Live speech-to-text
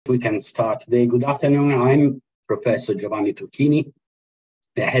we can start today. Good afternoon. I'm Professor Giovanni Turchini,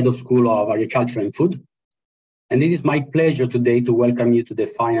 the Head of School of Agriculture and Food. And it is my pleasure today to welcome you to the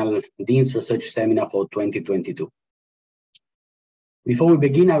final Dean's Research Seminar for 2022. Before we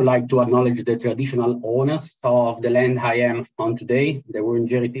begin, I would like to acknowledge the traditional owners of the land I am on today, the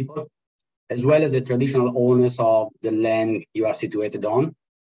Wurundjeri people, as well as the traditional owners of the land you are situated on.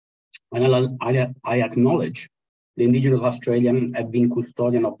 And I acknowledge the indigenous Australians have been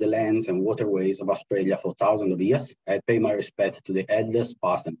custodian of the lands and waterways of Australia for thousands of years. I pay my respect to the elders,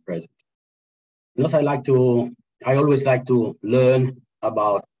 past and present. And also, I always like to learn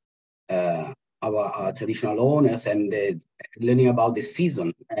about our traditional owners and learning about the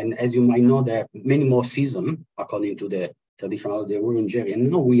season. And as you might know, there are many more seasons according to the traditional, the Wurundjeri.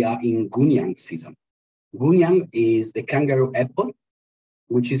 And now we are in Gunyang season. Gunyang is the kangaroo apple,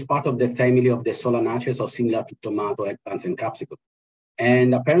 which is part of the family of the solanaceae, so similar to tomato, eggplants, and capsicum.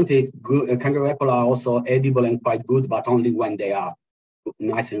 And apparently, kangaroo apple are also edible and quite good, but only when they are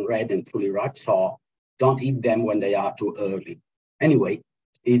nice and red and fully ripe. So don't eat them when they are too early. Anyway,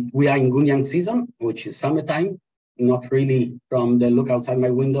 we are in Gunyang season, which is summertime. Not really from the look outside my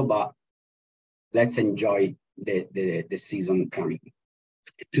window, but let's enjoy the season coming.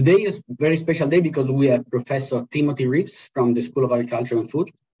 Today is a very special day because we have Professor Timothy Reeves from the School of Agriculture and Food,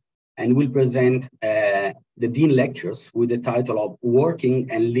 and will present the Dean Lectures with the title of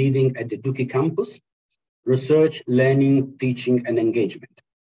Working and Living at the Dookie Campus, Research, Learning, Teaching, and Engagement.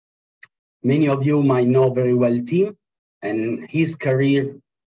 Many of you might know very well Tim, and his career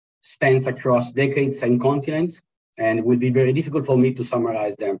spans across decades and continents, and it will be very difficult for me to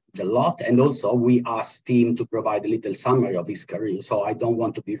summarize them a lot. And also, we asked Tim to provide a little summary of his career, so I don't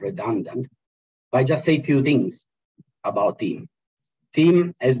want to be redundant. But I just say a few things about Tim.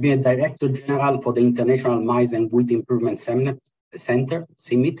 Tim has been a Director General for the International Maize and Wheat Improvement Center,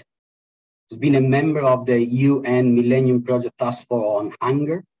 CIMMYT. He's been a member of the UN Millennium Project Task Force on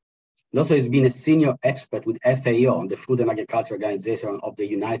Hunger. He also has been a senior expert with FAO, the Food and Agriculture Organization of the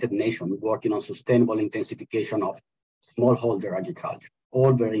United Nations, working on sustainable intensification of smallholder agriculture.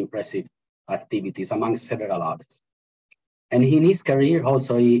 All very impressive activities, among several others. And in his career,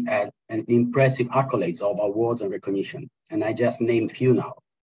 also, he had an impressive accolades of awards and recognition. And I just named a few now.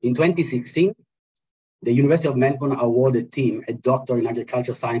 In 2016, the University of Melbourne awarded Tim a Doctor in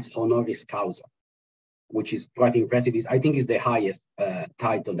Agricultural Science honoris causa, which is quite impressive. I think is the highest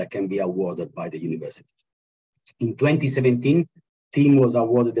title that can be awarded by the university. In 2017, Tim was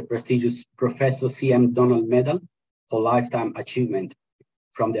awarded the prestigious Professor C.M. Donald Medal for Lifetime Achievement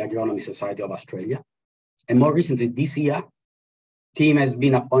from the Agronomy Society of Australia. And more recently, this year, Tim has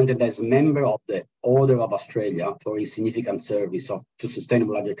been appointed as a member of the Order of Australia for his significant service to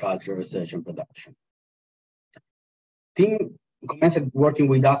sustainable agriculture, research and production. Tim commenced working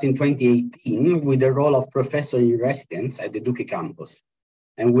with us in 2018 with the role of Professor in Residence at the Dookie Campus.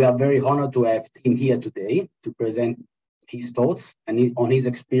 And we are very honored to have him here today to present his thoughts and on his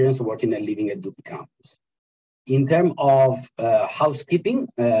experience working and living at Dookie Campus. In terms of housekeeping,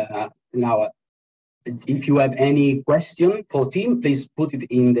 now, if you have any question for Tim, please put it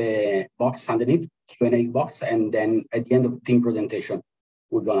in the box underneath, Q&A box, and then at the end of Tim's presentation,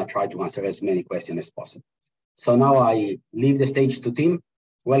 we're gonna try to answer as many questions as possible. So now I leave the stage to Tim.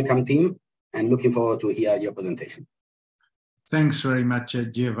 Welcome, Tim, and looking forward to hear your presentation. Thanks very much,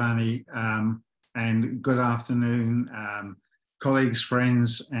 Giovanni, and good afternoon, colleagues,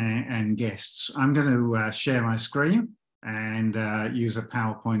 friends, and guests. I'm going to share my screen and use a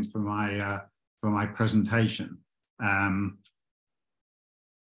PowerPoint for my presentation.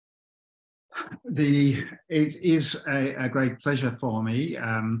 It is a great pleasure for me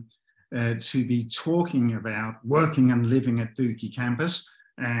to be talking about working and living at Dookie Campus,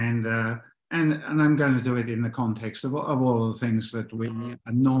 and I'm going to do it in the context of all the things that we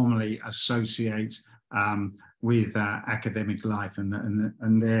normally associate with academic life,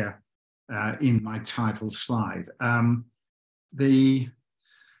 and they're in my title slide.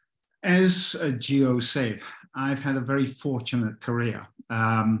 As Gio said, I've had a very fortunate career.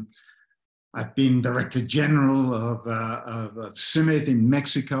 I've been Director General of CIMMYT in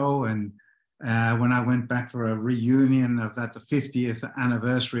Mexico, and when I went back for a reunion of that, the 50th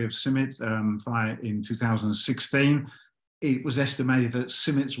anniversary of CIMMYT in 2016, it was estimated that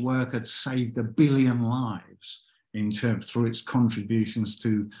CIMMYT's work had saved 1 billion lives through its contributions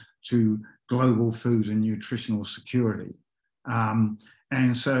to global food and nutritional security. And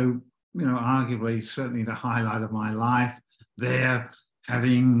so, you know, arguably, certainly the highlight of my life there,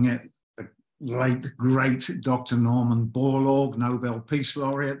 having the great Dr. Norman Borlaug, Nobel Peace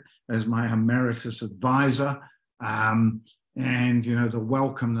Laureate, as my emeritus advisor, And, you know, the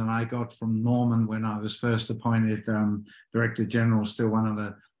welcome that I got from Norman when I was first appointed Director General is still one of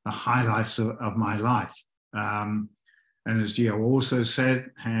the highlights of my life. And as Gio also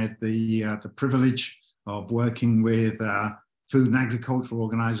said, had the privilege of working with Food and Agricultural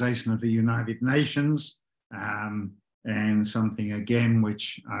Organization of the United Nations, and something again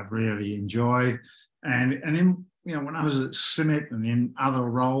which I've really enjoyed. And then, you know, when I was at CIMMYT and in other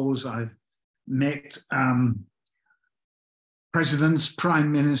roles, I've met presidents,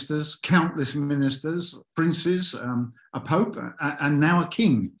 prime ministers, countless ministers, princes, a pope, and now a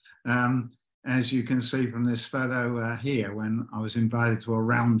king. As you can see from this photo here, when I was invited to a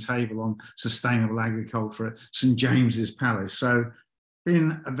round table on sustainable agriculture at St. James's Palace. So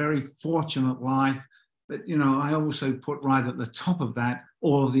been a very fortunate life, but, you know, I also put right at the top of that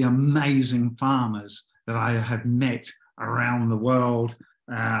all of the amazing farmers that I have met around the world,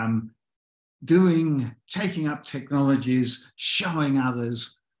 taking up technologies, showing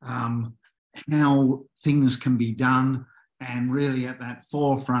others how things can be done, and really at that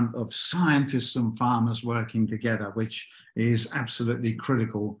forefront of scientists and farmers working together, which is absolutely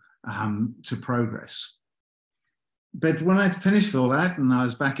critical to progress. But when I'd finished all that and I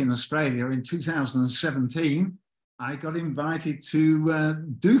was back in Australia in 2017, I got invited to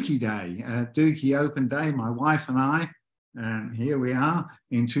Dookie Day, Dookie Open Day, my wife and I. And here we are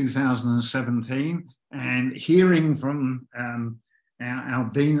in 2017, and hearing from our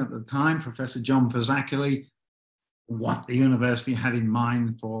dean at the time, Professor John Fazackerley, what the university had in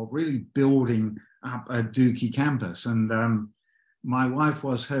mind for really building up a Dookie campus. And my wife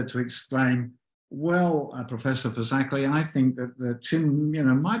was heard to exclaim, well, Professor Fazackerley, I think that Tim, you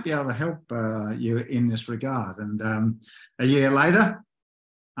know, might be able to help you in this regard. And a year later,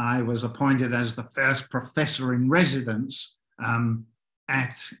 I was appointed as the first professor in residence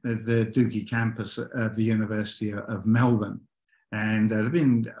at the Dookie campus of the University of Melbourne. And there have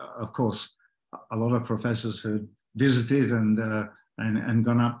been, of course, a lot of professors who visited and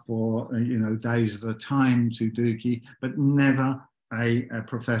gone up for, you know, days at a time to Dookie, but never a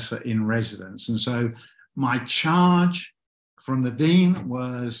professor in residence. And so my charge from the dean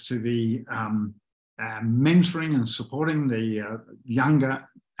was to be mentoring and supporting the younger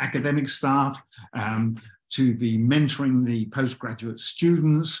academic staff, to be mentoring the postgraduate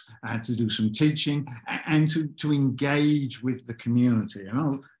students, to do some teaching, and to engage with the community. And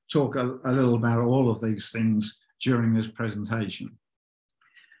I'll talk a little about all of these things during this presentation.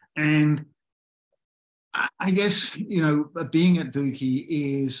 And I guess, you know, being at Dookie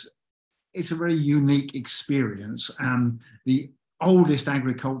it's a very unique experience. The oldest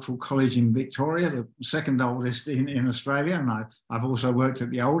agricultural college in Victoria, the second oldest in Australia, and I've also worked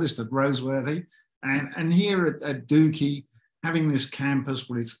at the oldest at Roseworthy. And here at Dookie, having this campus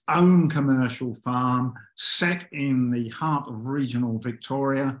with its own commercial farm set in the heart of regional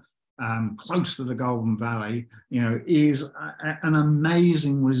Victoria, close to the Golden Valley, you know, is an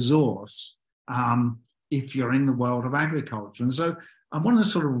amazing resource if you're in the world of agriculture. And so I want to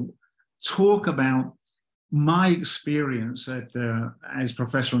sort of talk about my experience as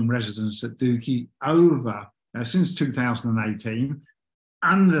professor in residence at Dookie over since 2018,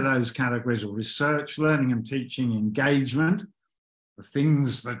 under those categories of research, learning and teaching, engagement, the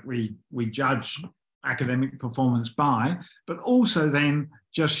things that we judge academic performance by, but also then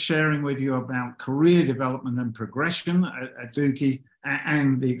just sharing with you about career development and progression at Dookie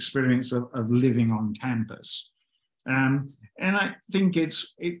and the experience of living on campus. And I think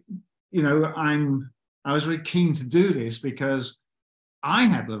you know, I was very keen to do this because I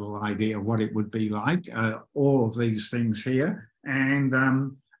had little idea what it would be like, all of these things here. And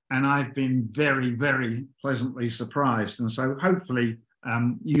I've been very, very pleasantly surprised. And so hopefully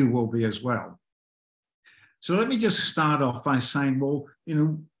you will be as well. So let me just start off by saying, well, you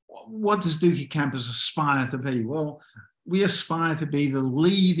know, what does Dookie Campus aspire to be? Well, we aspire to be the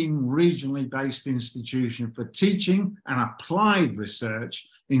leading regionally based institution for teaching and applied research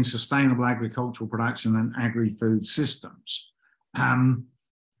in sustainable agricultural production and agri-food systems.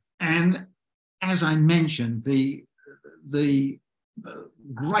 And as I mentioned, the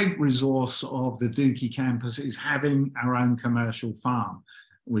great resource of the Dookie campus is having our own commercial farm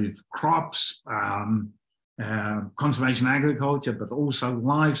with crops, conservation agriculture, but also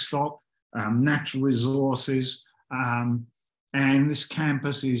livestock, natural resources. And this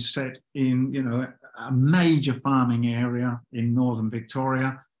campus is set in, you know, a major farming area in northern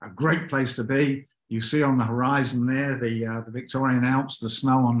Victoria, a great place to be. You see on the horizon there the Victorian Alps, the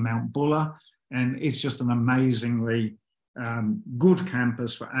snow on Mount Buller, and it's just an amazingly good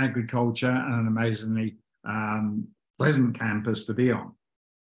campus for agriculture and an amazingly pleasant campus to be on.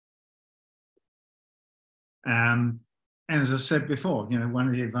 And as I said before, you know, one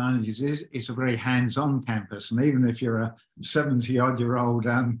of the advantages is it's a very hands-on campus. And even if you're a 70-odd-year-old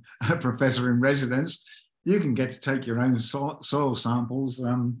professor in residence, you can get to take your own soil samples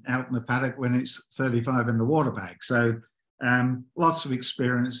out in the paddock when it's 35 in the water bag. So lots of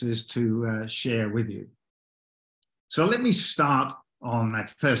experiences to share with you. So let me start on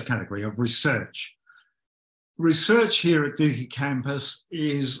that first category of research. Research here at Dookie Campus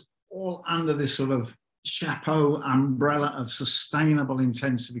is all under this sort of chapeau umbrella of sustainable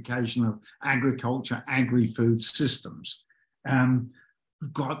intensification of agriculture, agri-food systems.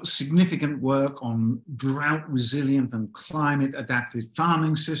 We've got significant work on drought resilient and climate adapted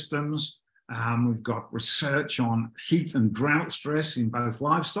farming systems. We've got research on heat and drought stress in both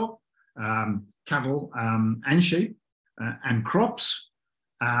livestock, cattle and sheep, and crops.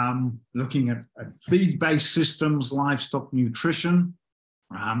 Looking at feed-based systems, livestock nutrition.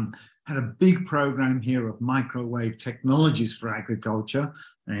 Had a big program here of microwave technologies for agriculture,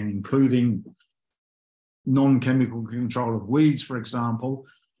 and including non-chemical control of weeds, for example,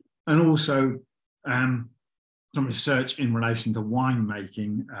 and also some research in relation to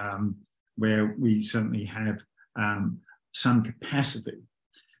winemaking, where we certainly have some capacity.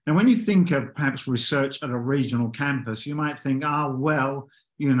 Now, when you think of perhaps research at a regional campus, you might think, oh, well,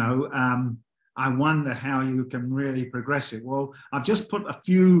 you know, I wonder how you can really progress it. Well, I've just put a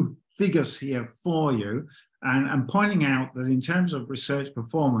few figures here for you, and pointing out that in terms of research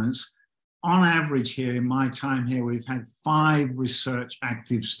performance, on average here in my time here, we've had 5 research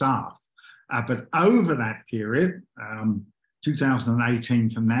active staff. But over that period, 2018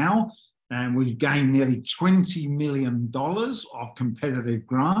 to now, and we've gained nearly $20 million of competitive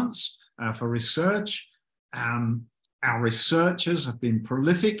grants for research. Our researchers have been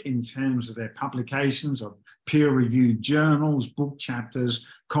prolific in terms of their publications of peer-reviewed journals, book chapters,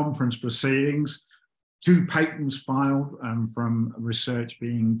 conference proceedings, 2 patents filed from research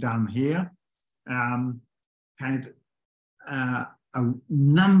being done here. Had a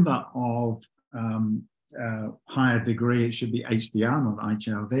number of higher degree, it should be HDR, not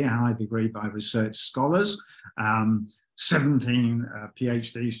HLD, higher degree by research scholars. 17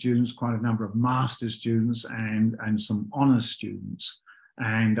 PhD students, quite a number of master's students, and some honours students.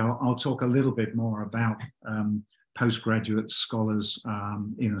 And I'll talk a little bit more about postgraduate scholars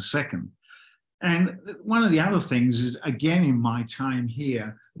in a second. And one of the other things is, again, in my time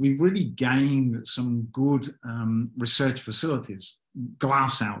here, we've really gained some good research facilities,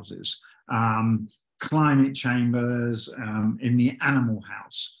 glass houses, climate chambers in the animal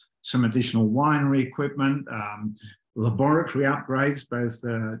house, some additional winery equipment, laboratory upgrades, both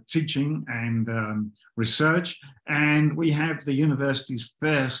teaching and research. And we have the university's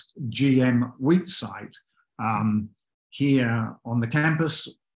first GM wheat site here on the campus,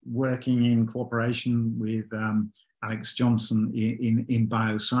 working in cooperation with Alex Johnson in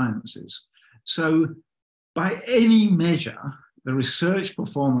biosciences. So by any measure, the research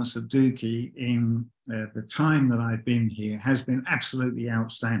performance of Dookie in the time that I've been here has been absolutely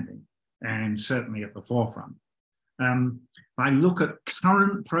outstanding, and certainly at the forefront. If I look at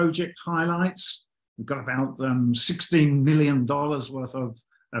current project highlights, we've got about $16 million worth of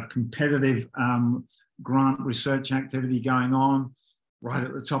competitive grant research activity going on. Right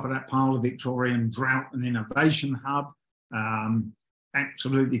at the top of that pile, the Victorian Drought and Innovation Hub,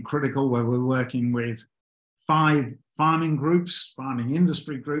 absolutely critical, where we're working with 5 farming groups, farming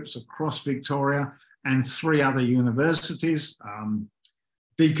industry groups across Victoria, and 3 other universities,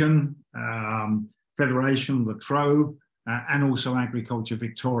 Deakin, Federation, La Trobe, and also Agriculture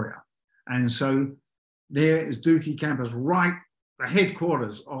Victoria. And so there is Dookie Campus, right, the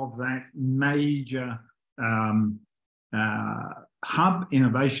headquarters of that major hub,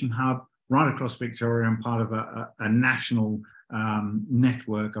 innovation hub, right across Victoria, and part of a national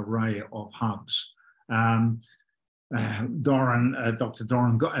network array of hubs. Dr. Doran,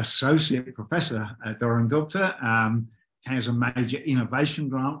 Associate Professor Doran Gupta, has a major innovation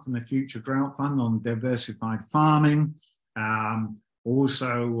grant from the Future Drought Fund on diversified farming.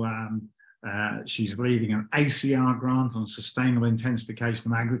 She's leading an ACR grant on sustainable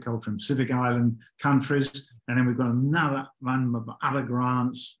intensification of agriculture in Pacific Island countries. And then we've got another one of other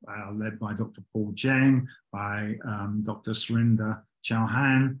grants led by Dr. Paul Jang, by Dr. Surinder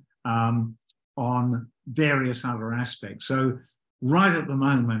Chauhan, on various other aspects. So right at the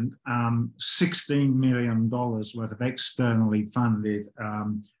moment, $16 million worth of externally funded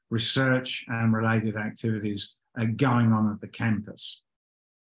research and related activities are going on at the campus.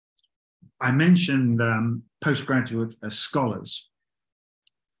 I mentioned postgraduate scholars.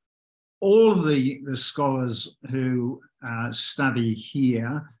 All of the scholars who study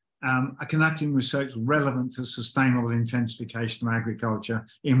here are conducting research relevant to sustainable intensification of agriculture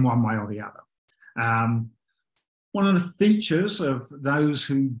in one way or the other. One of the features of those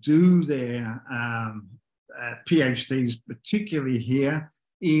who do their PhDs, particularly here,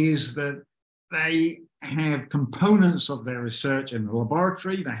 is that they have components of their research in the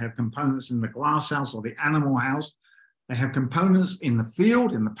laboratory, they have components in the glasshouse or the animal house, they have components in the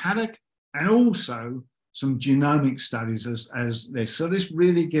field, in the paddock, and also some genomic studies as this. So this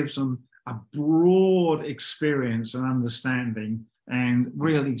really gives them a broad experience and understanding and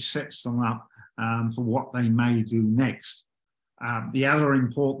really sets them up for what they may do next. The other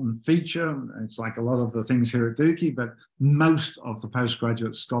important feature, it's like a lot of the things here at Dookie, but most of the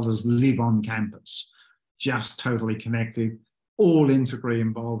postgraduate scholars live on campus, just totally connected, all integrally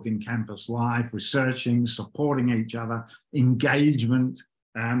involved in campus life, researching, supporting each other, engagement.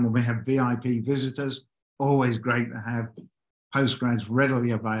 When we have VIP visitors, always great to have postgrads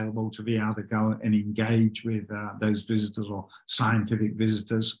readily available to be able to go and engage with those visitors or scientific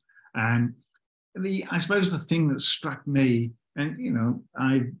visitors. And I suppose the thing that struck me, and you know,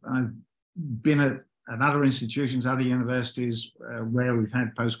 I've been at other institutions, other universities where we've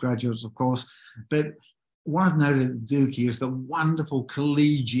had postgraduates, of course, but what I've noted at Dookie is the wonderful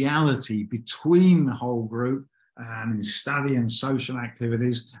collegiality between the whole group in study and social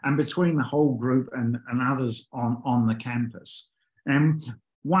activities, and between the whole group and others on the campus. And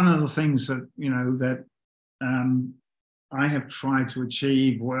one of the things that, you know, that I have tried to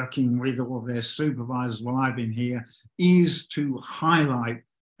achieve working with all of their supervisors while I've been here is to highlight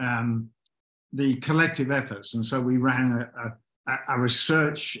the collective efforts. And so we ran a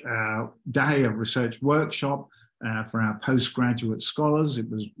research day, a research workshop for our postgraduate scholars. It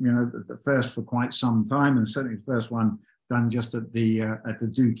was, you know, the first for quite some time, and certainly the first one done just at the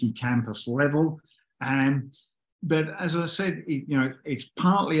Dookie campus level. But as I said, you know, it's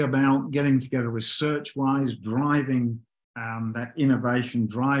partly about getting together research-wise, driving that innovation,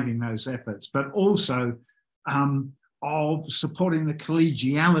 driving those efforts, but also of supporting the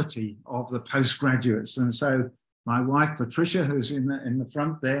collegiality of the postgraduates. And so my wife, Patricia, who's in the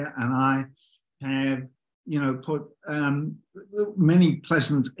front there, and I have, you know, put many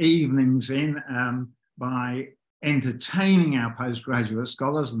pleasant evenings in by entertaining our postgraduate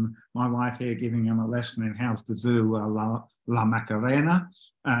scholars, and my wife here giving them a lesson in how to do La Macarena,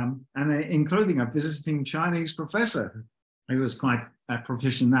 and including a visiting Chinese professor who was quite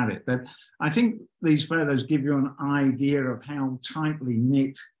proficient at it. But I think these photos give you an idea of how tightly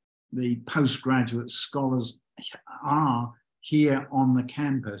knit the postgraduate scholars are here on the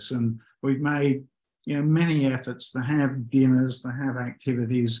campus. And we've made, you know, many efforts to have dinners, to have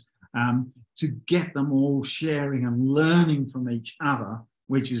activities, to get them all sharing and learning from each other,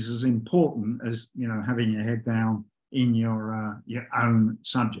 which is as important as, you know, having your head down in your own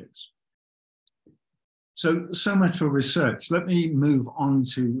subjects. So much for research. Let me move on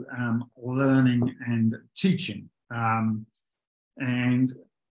to learning and teaching. And I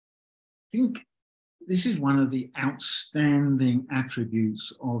think this is one of the outstanding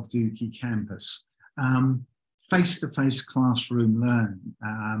attributes of Dookie Campus. Face-to-face classroom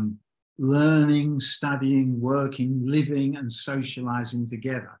learning, learning, studying, working, living and socializing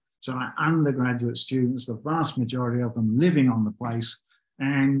together. So our undergraduate students, the vast majority of them living on the place,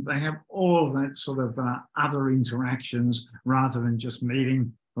 and they have all of that sort of other interactions rather than just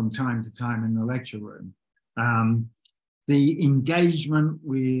meeting from time to time in the lecture room. The engagement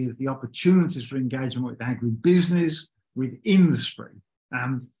with the opportunities for engagement with agribusiness, with industry,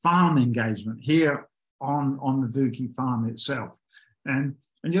 farm engagement here on the Dookie farm itself. And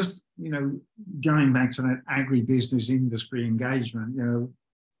just, you know, going back to that agribusiness industry engagement, you know,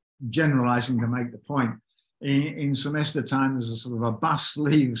 generalizing to make the point, in semester time, there's a sort of a bus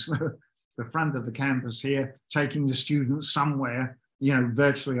leaves the front of the campus here, taking the students somewhere, you know,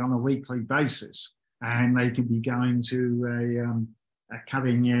 virtually on a weekly basis. And they could be going to a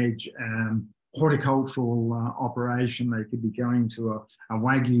cutting edge horticultural operation. They could be going to a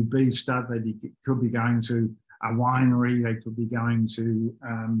Wagyu beef stud. They could be going to a winery. They could be going to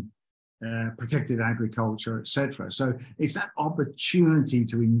protected agriculture, etc. So it's that opportunity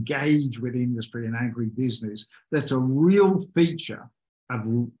to engage with industry and agribusiness that's a real feature of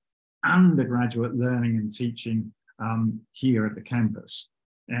undergraduate learning and teaching here at the campus.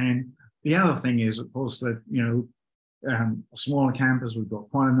 And the other thing is, of course, that, you know, a smaller campus, we've got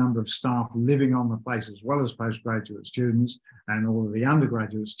quite a number of staff living on the place as well as postgraduate students and all of the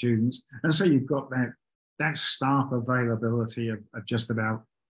undergraduate students. And so you've got that staff availability of just about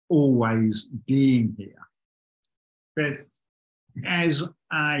always being here. But as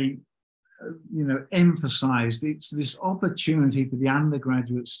I emphasized, it's this opportunity for the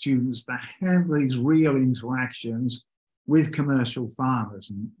undergraduate students to have these real interactions with commercial farmers.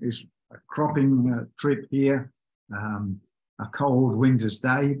 And it's a cropping trip here, a cold winter's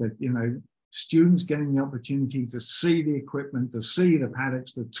day, but, students getting the opportunity to see the equipment, to see the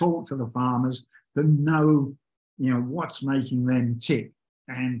paddocks, to talk to the farmers, to know, what's making them tick.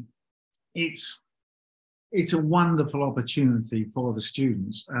 And it's a wonderful opportunity for the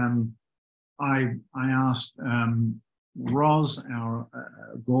students. I asked Ros, our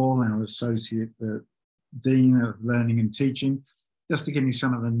Gall, our Associate Dean of Learning and Teaching, just to give me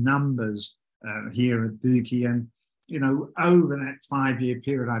some of the numbers here at Dookie. And, over that 5-year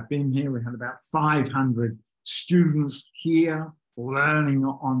period I've been here, we had about 500 students here learning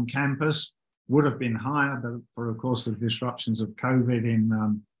on campus. Would have been higher, but for, of course, the disruptions of COVID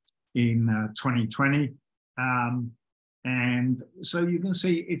in 2020. And so you can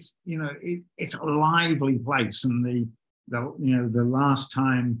see it's, it's a lively place. And the last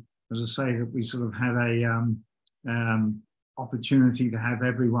time, as I say, that we sort of had a opportunity to have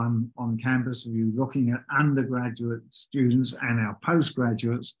everyone on campus, we're looking at undergraduate students and our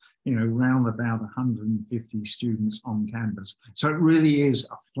postgraduates, around about 150 students on campus. So it really is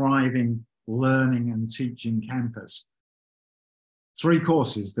a thriving learning and teaching campus. 3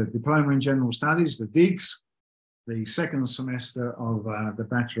 courses: the Diploma in General Studies, the DIGS, the second semester of the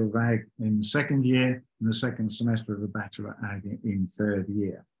Bachelor of Ag in 2nd year, and the second semester of the Bachelor of Ag in 3rd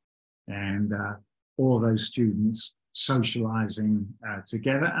year. And all those students socializing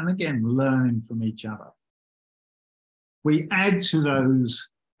together and, again, learning from each other. We add to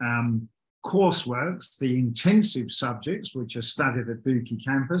those courseworks the intensive subjects, which are studied at Dookie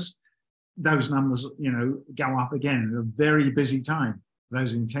Campus. Those numbers, go up again. A very busy time,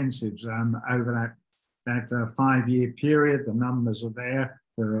 those intensives. Over that 5-year period, the numbers are there.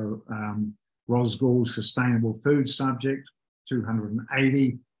 There are Rosgall Sustainable Food subject,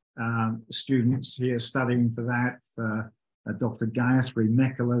 280 students here studying for that. Dr. Gayatri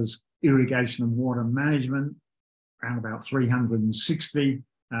Mekala's Irrigation and Water Management, around about 360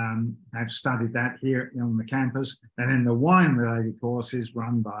 have studied that here on the campus. And then the wine-related courses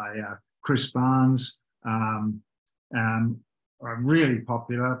run by Chris Barnes are really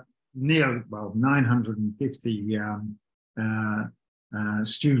popular. Nearly, 950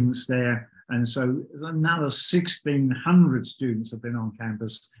 students there. And so another 1,600 students have been on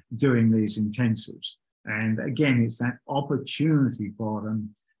campus doing these intensives. And again, it's that opportunity for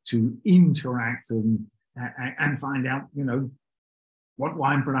them to interact and find out, what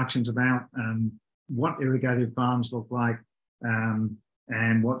wine production's about, what irrigated farms look like,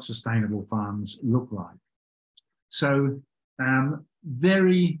 and what sustainable farms look like. So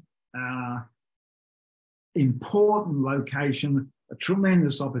very important location, a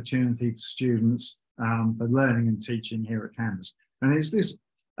tremendous opportunity for students for learning and teaching here at campus. And it's this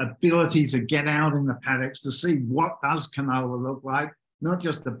ability to get out in the paddocks to see what does canola look like, not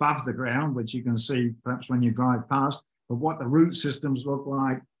just above the ground, which you can see perhaps when you drive past, but what the root systems look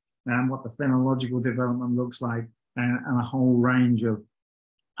like and what the phenological development looks like, and a whole range of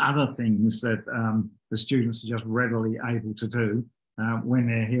other things that the students are just readily able to do when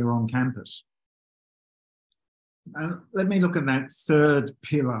they're here on campus. Let me look at that 3rd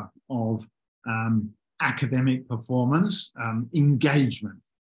pillar of academic performance, engagement,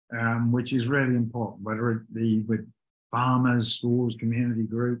 which is really important, whether it be with farmers, schools, community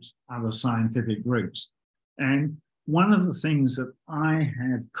groups, other scientific groups. And one of the things that I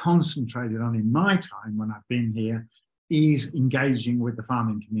have concentrated on in my time when I've been here is engaging with the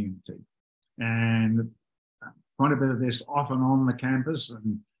farming community. And quite a bit of this off and on the campus,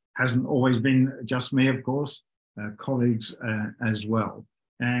 and hasn't always been just me, of course, colleagues as well.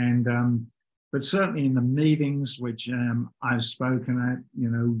 And but certainly in the meetings which I've spoken at,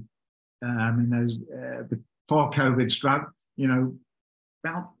 in those before COVID struck,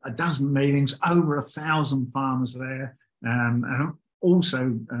 about a dozen meetings, over 1,000 farmers there, and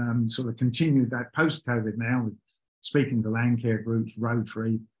also sort of continued that post-COVID now with speaking to land care groups,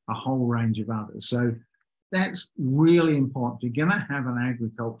 Rotary, a whole range of others. So that's really important. If you're going to have an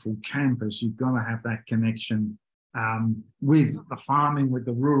agricultural campus, you've got to have that connection with the farming, with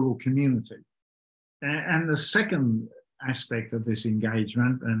the rural community. And the second aspect of this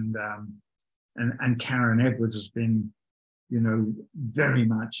engagement, and Karen Edwards has been, very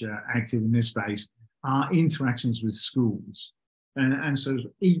much active in this space, are interactions with schools. And so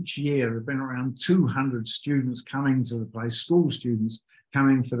each year there have been around 200 students coming to the place, school students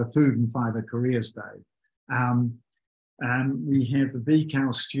coming for the Food and Fibre Careers Day. And we have the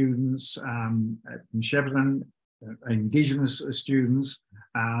VCAL students in Shepparton, Indigenous students.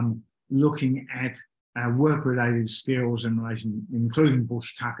 looking at work-related skills in relation, including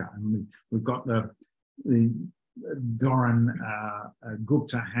bush tucker. And we've got the Doran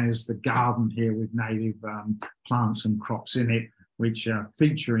Gupta has the garden here with native plants and crops in it, which are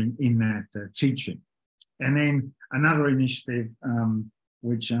featuring in that teaching. And then another initiative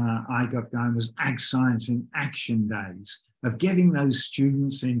which I got going was Ag Science in Action Days, of getting those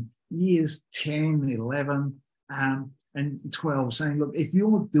students in years 10, 11, and 12 saying, look, if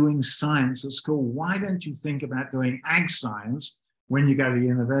you're doing science at school, why don't you think about doing ag science when you go to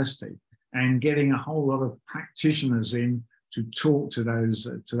university? And getting a whole lot of practitioners in to talk to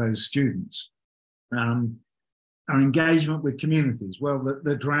those students. Our engagement with communities. Well,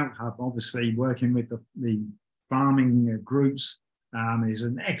 the Drought Hub, obviously working with the farming groups, is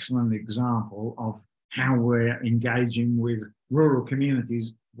an excellent example of how we're engaging with rural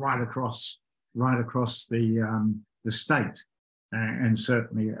communities right across the state, and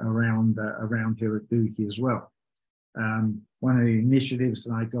certainly around here at Dookie as well. One of the initiatives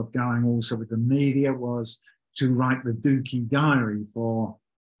that I got going also with the media was to write the Dookie Diary for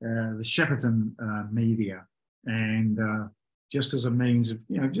the Shepparton media, and just as a means of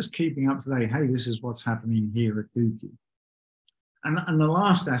just keeping up to date. Hey, this is what's happening here at Dookie. And the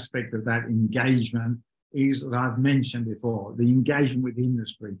last aspect of that engagement is that I've mentioned before: the engagement with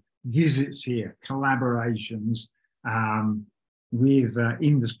industry, visits here, collaborations with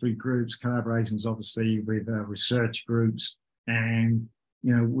industry groups, collaborations obviously with research groups, and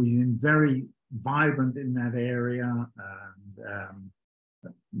we've been very vibrant in that area.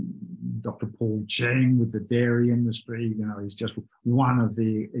 Dr. Paul Cheng with the dairy industry, is just one of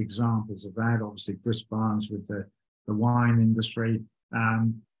the examples of that. Obviously, Chris Barnes with the wine industry,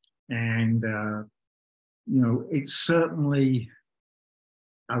 it's certainly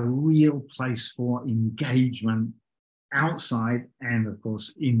a real place for engagement outside and, of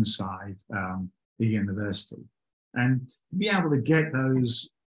course, inside the university. And to be able to get those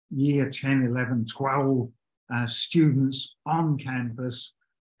year 10, 11, 12 students on campus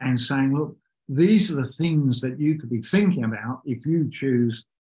and saying, look, these are the things that you could be thinking about if you choose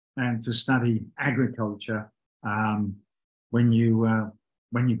to study agriculture when you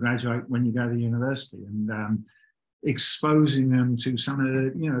graduate, when you go to university, and exposing them to some of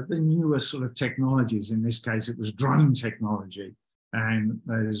the newer sort of technologies. In this case, it was drone technology, and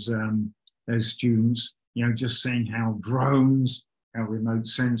those students, just seeing how drones, how remote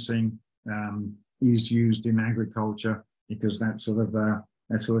sensing is used in agriculture, because that sort of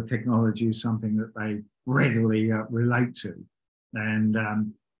technology is something that they readily relate to. And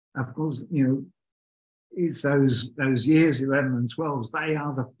of course, it's those years 11 and 12s, they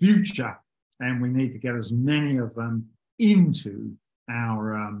are the future, and we need to get as many of them into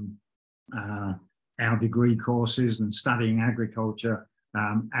our degree courses and studying agriculture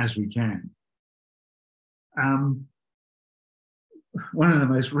as we can. One of the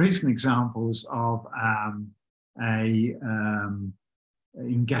most recent examples of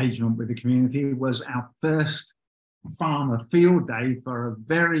engagement with the community was our first farmer field day for a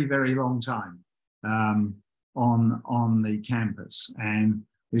very, very long time on the campus. And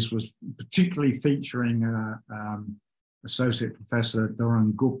this was particularly featuring Associate Professor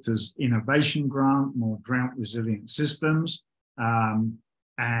Doran Gupta's innovation grant, More Drought Resilient Systems, but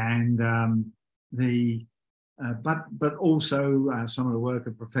also some of the work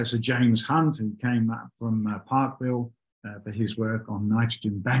of Professor James Hunt, who came up from Parkville for his work on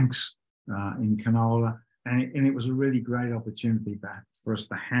nitrogen banks in canola. And it was a really great opportunity for us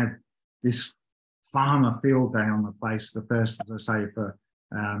to have this farmer field day on the place, the first, as I say, for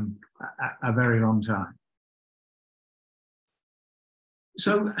a very long time.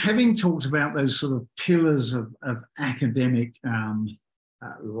 So having talked about those sort of pillars of academic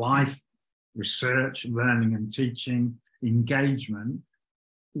life, research, learning and teaching, engagement,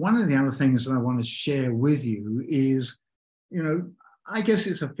 one of the other things that I want to share with you is, I guess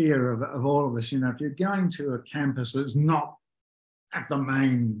it's a fear of all of us, if you're going to a campus that's not at the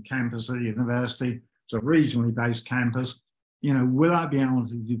main campus of the university, it's a regionally based campus, will I be able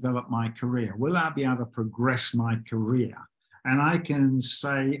to develop my career? Will I be able to progress my career? And I can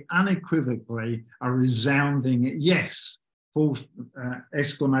say unequivocally a resounding yes, full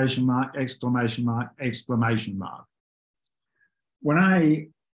exclamation mark, exclamation mark, exclamation mark. When I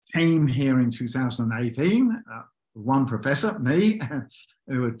came here in 2018, one professor, me,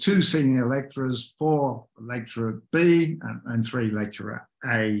 there were 2 senior lecturers, 4 lecturer B and 3 lecturer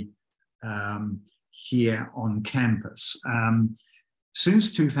A here on campus.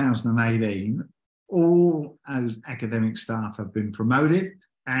 Since 2018, all academic staff have been promoted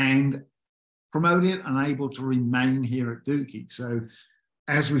and able to remain here at Dookie. So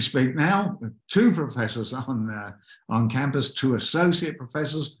as we speak now, 2 professors on campus, 2 associate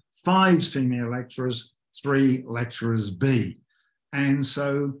professors, 5 senior lecturers, 3 lecturers B. And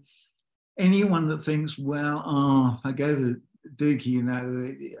so anyone that thinks, well, oh, if I go to Dookie, you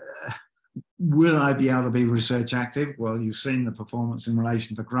know, will I be able to be research active? Well, you've seen the performance in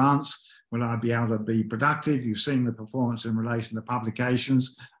relation to grants. Will I be able to be productive? You've seen the performance in relation to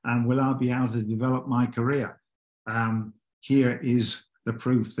publications. And will I be able to develop my career? Here is the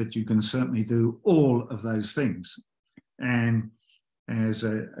proof that you can certainly do all of those things. And as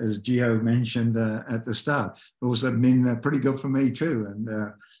Gio mentioned at the start, also been pretty good for me too. And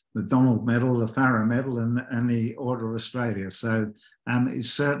the Donald Medal, the Farrer Medal, and the Order of Australia. So it's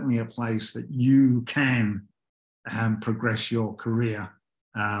certainly a place that you can progress your career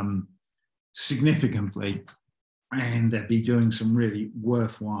significantly and be doing some really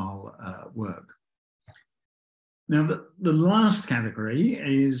worthwhile work. Now, the last category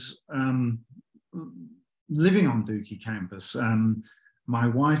is living on Dookie Campus. My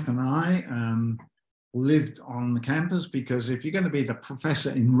wife and I lived on the campus because if you're going to be the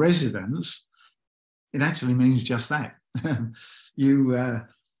professor in residence, it actually means just that. You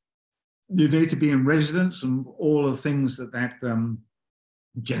need to be in residence and all the things that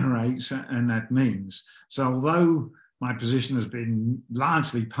generates and that means. So although my position has been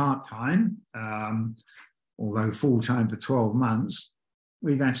largely part-time, although full-time for 12 months,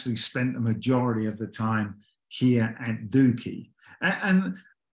 we've actually spent the majority of the time here at Dookie. And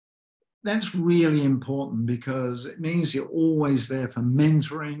that's really important because it means you're always there for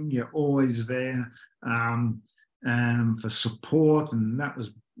mentoring, you're always there for support, and that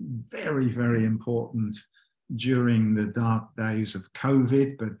was very, very important during the dark days of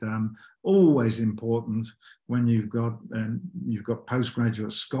COVID, but always important when you've got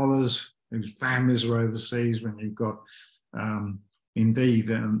postgraduate scholars whose families are overseas, when you've got indeed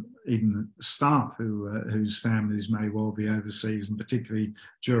even staff whose families may well be overseas, and particularly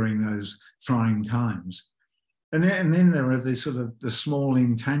during those trying times. And then there are the sort of the small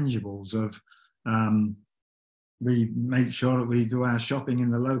intangibles of we make sure that we do our shopping in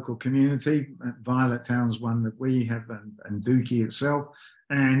the local community. Violet Town's one that we have, and Dookie itself,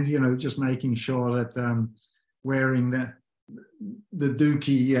 and you know, just making sure that wearing the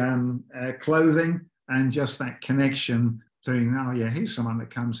Dookie clothing and just that connection saying, oh yeah, here's someone that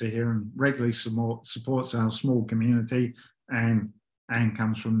comes here and regularly supports our small community and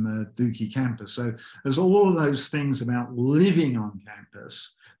comes from the Dookie campus. So there's all of those things about living on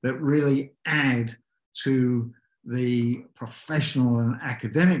campus that really add to the professional and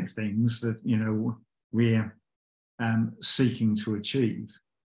academic things that, you know, we're seeking to achieve.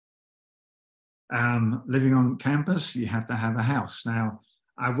 Living on campus, you have to have a house. Now,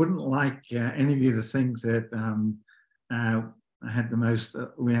 I wouldn't like any of you to think that we had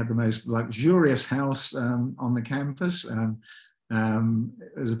the most luxurious house on the campus. It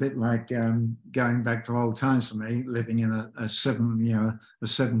was a bit like going back to old times for me, living in a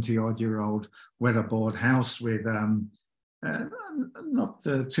 70-odd-year-old weatherboard house with not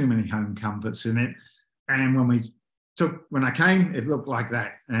too many home comforts in it. And when I came, it looked like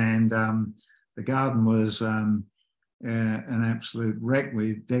that, and the garden was an absolute wreck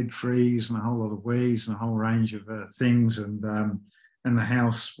with dead trees and a whole lot of weeds and a whole range of things. And the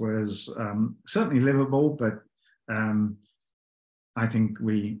house was certainly livable, but I think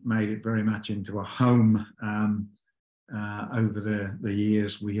we made it very much into a home over the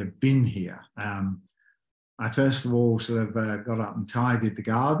years we have been here. I first of all sort of got up and tidied the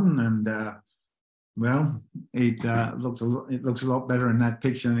garden, and well, it looks a lot better in that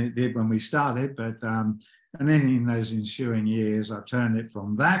picture than it did when we started. But and then in those ensuing years, I've turned it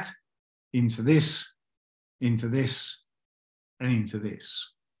from that into this, into this, and into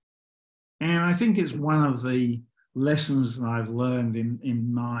this. And I think it's one of the lessons that I've learned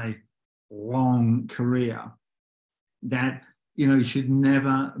in my long career, that, you know, you should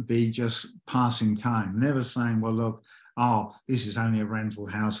never be just passing time, never saying, well, look, oh, this is only a rental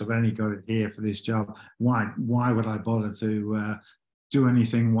house, I've only got it here for this job. Why would I bother to do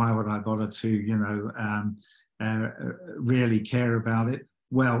anything? Why would I bother to, you know, really care about it?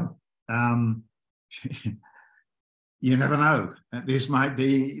 Well, you never know. This might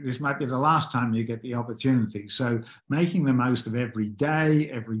be the last time you get the opportunity. So making the most of every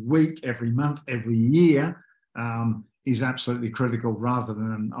day, every week, every month, every year is absolutely critical, rather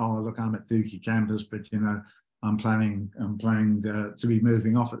than, oh, look, I'm at Dookie Campus, but, you know, I'm planning to be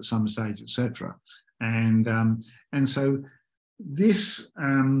moving off at some stage, etc. And so this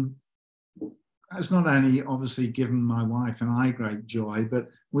has not only obviously given my wife and I great joy, but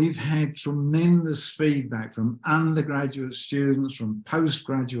we've had tremendous feedback from undergraduate students, from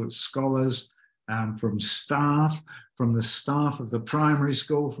postgraduate scholars, from staff, from the staff of the primary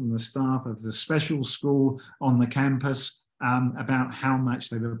school, from the staff of the special school on the campus, about how much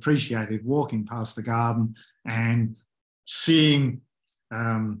they've appreciated walking past the garden and seeing,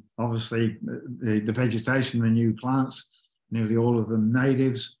 obviously, the vegetation, the new plants, nearly all of them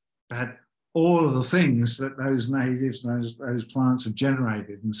natives, but all of the things that those natives, those plants have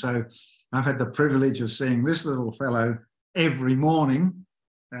generated. And so I've had the privilege of seeing this little fellow every morning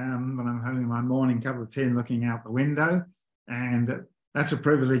when I'm having my morning cup of tea and looking out the window. And that's a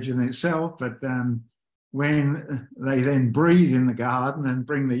privilege in itself. But when they then breed in the garden and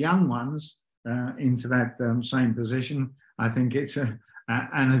bring the young ones into that same position, I think it's an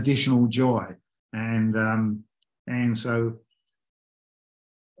additional joy. And so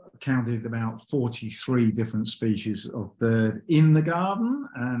counted about 43 different species of bird in the garden,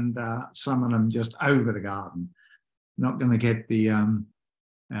 and some of them just over the garden. Not going to get the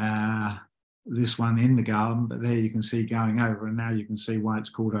this one in the garden, but there you can see going over, and now you can see why it's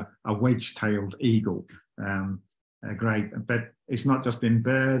called a wedge-tailed eagle. Great, but it's not just been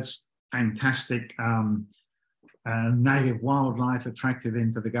birds, fantastic native wildlife attracted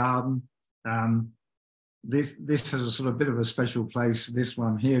into the garden. This has a sort of bit of a special place, this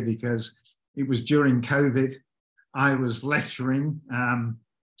one here, because it was during COVID. I was lecturing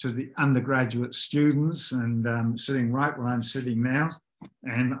to the undergraduate students and sitting right where I'm sitting now.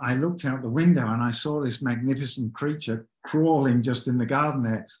 And I looked out the window and I saw this magnificent creature crawling just in the garden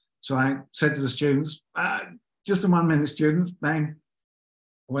there. So I said to the students, just a 1 minute, students, bang,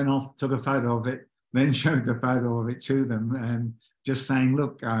 went off, took a photo of it, then showed the photo of it to them and just saying,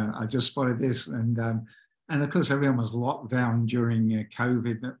 look, I just spotted this. And of course, everyone was locked down during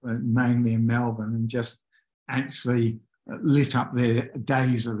COVID, mainly in Melbourne, and just actually lit up their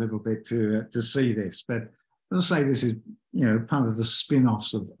days a little bit to see this. But I'll say this is, you know, part of the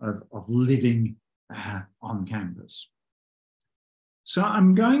spin-offs of living on campus. So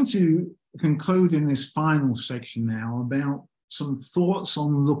I'm going to conclude in this final section now about some thoughts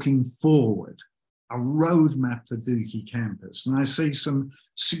on looking forward, a roadmap for Dookie Campus. And I see some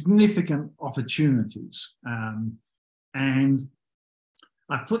significant opportunities. And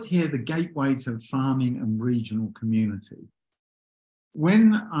I've put here the gateway to farming and regional community.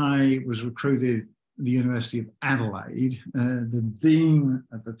 When I was recruited at the University of Adelaide, the dean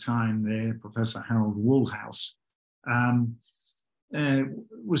at the time there, Professor Harold Woolhouse,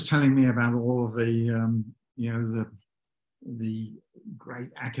 was telling me about all of the, you know, the great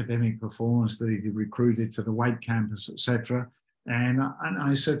academic performance that he recruited to the Wake campus, etc. And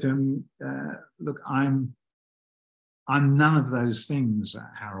I said to him, look, I'm none of those things,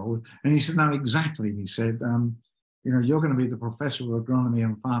 Harold. And he said, no, exactly. He said, you know, you're going to be the professor of agronomy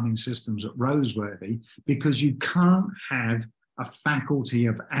and farming systems at Roseworthy because you can't have a faculty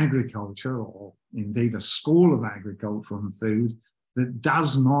of agriculture or indeed a school of agriculture and food that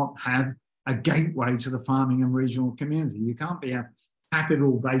does not have a gateway to the farming and regional community. You can't be a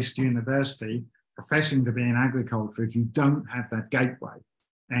capital-based university professing to be in agriculture if you don't have that gateway.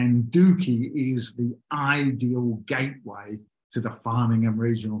 And Dookie is the ideal gateway to the farming and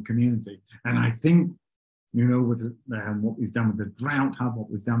regional community. And I think, you know, with what we've done with the Drought Hub, what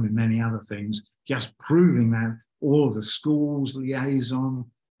we've done with many other things, just proving that all of the schools liaison,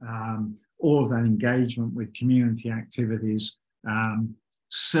 all of that engagement with community activities,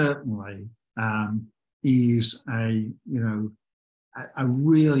 certainly is a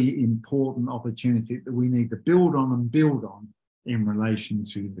really important opportunity that we need to build on in relation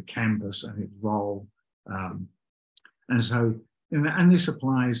to the campus and its role. And so, and this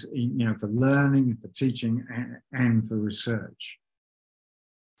applies, you know, for learning, for teaching, and for research.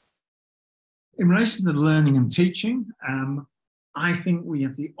 In relation to learning and teaching, I think we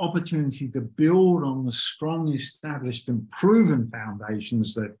have the opportunity to build on the strong, established and proven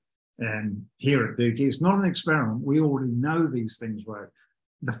foundations that here at Dookie, it's not an experiment. We already know these things work.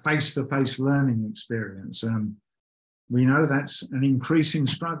 The face-to-face learning experience. We know that's an increasing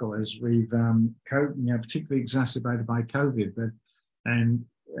struggle as we've, particularly exacerbated by COVID, but and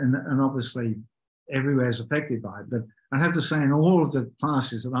obviously everywhere's affected by it. But I have to say, in all of the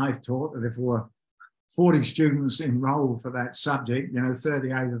classes that I've taught, that if there were 40 students enrolled for that subject, you know,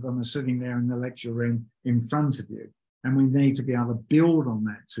 38 of them are sitting there in the lecture room in front of you. And we need to be able to build on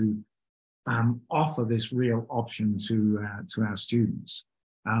that to offer this real option to our students.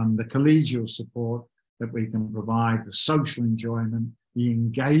 The collegial support that we can provide, the social enjoyment, the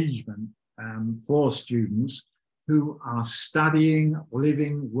engagement for students who are studying,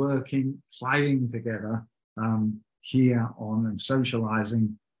 living, working, playing together here on and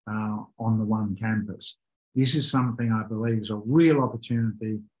socializing on the one campus. This is something I believe is a real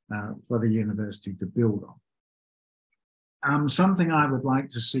opportunity for the university to build on. Something I would like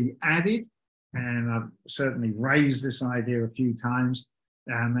to see added, and I've certainly raised this idea a few times,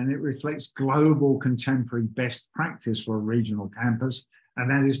 and it reflects global contemporary best practice for a regional campus, and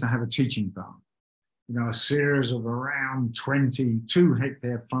that is to have a teaching farm. You know, a series of around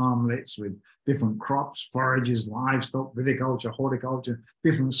 22-hectare farmlets with different crops, forages, livestock, viticulture, horticulture,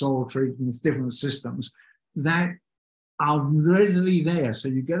 different soil treatments, different systems that are readily there. So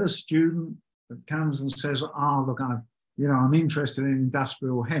you get a student that comes and says, oh, look, I'm interested in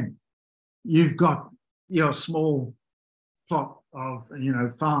industrial hemp. You've got your small plot of,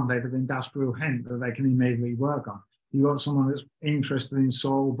 farmland of industrial hemp that they can immediately work on. You've got someone that's interested in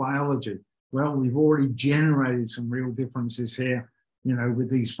soil biology. Well, we've already generated some real differences here, with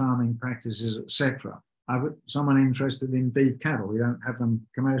these farming practices, etc. I've got someone interested in beef cattle. We don't have them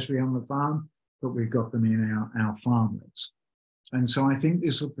commercially on the farm, but we've got them in our farmlets. And so I think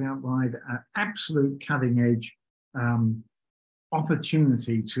this will provide an absolute cutting edge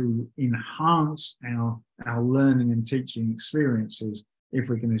opportunity to enhance our learning and teaching experiences if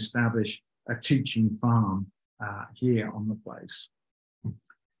we can establish a teaching farm here on the place.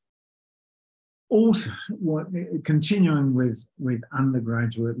 Also, continuing with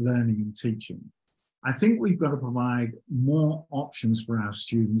undergraduate learning and teaching, I think we've got to provide more options for our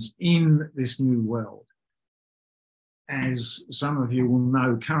students in this new world. As some of you will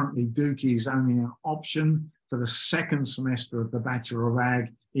know, currently Dookie is only an option for the second semester of the Bachelor of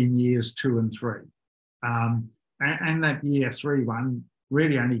Ag in years 2 and 3. And that year 3 one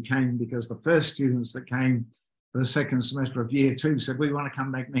really only came because the first students that came for the second semester of year 2 said, we want to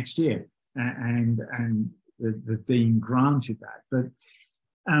come back next year. And the dean granted that. But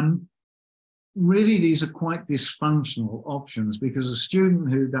really, these are quite dysfunctional options because a student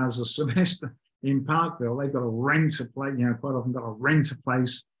who does a semester in Parkville, they've got to rent a place, quite often got to rent a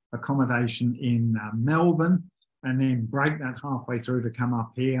place accommodation in Melbourne and then break that halfway through to come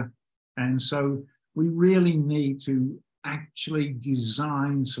up here. And so we really need to actually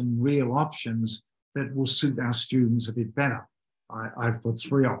design some real options that will suit our students a bit better. I've put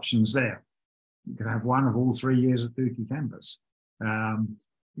 3 options there. You can have one of all 3 years at Dookie Campus.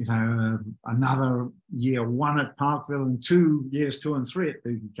 Another year 1 at Parkville and years 2 and 3 at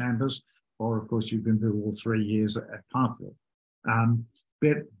Dookie Campus, or of course you can do all 3 years at Parkville.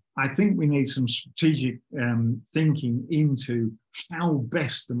 But I think we need some strategic thinking into how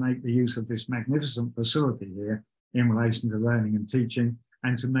best to make the use of this magnificent facility here in relation to learning and teaching,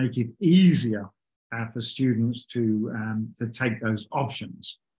 and to make it easier for students to take those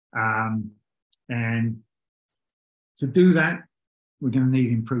options. And to do that, we're going to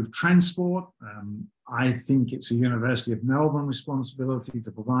need improved transport. I think it's a University of Melbourne responsibility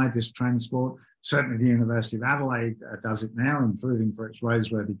to provide this transport. Certainly the University of Adelaide does it now, including for its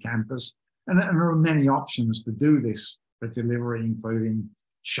Roseworthy campus. And there are many options to do this for delivery, including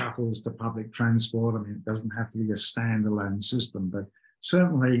shuttles to public transport. I mean, it doesn't have to be a standalone system, but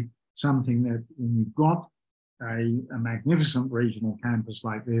certainly something that when you've got a magnificent regional campus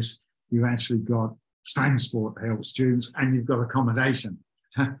like this, you've actually got transport to help students and you've got accommodation.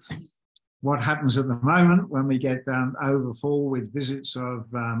 What happens at the moment when we get overfull with visits of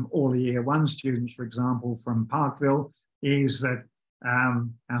all the year 1 students, for example, from Parkville, is that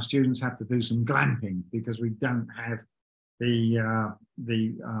our students have to do some glamping because we don't have the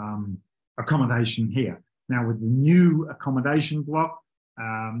accommodation here. Now, with the new accommodation block,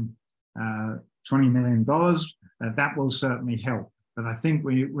 $20 million, that will certainly help. But I think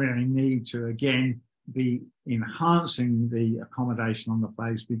we really need to, again, be enhancing the accommodation on the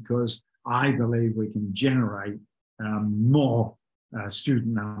place, because I believe we can generate more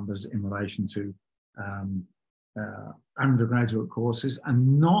student numbers in relation to undergraduate courses,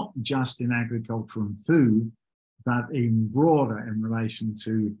 and not just in agriculture and food, but in broader in relation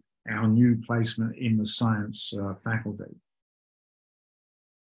to our new placement in the science faculty.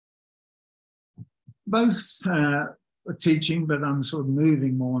 Both teaching, but I'm sort of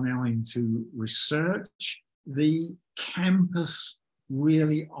moving more now into research. The campus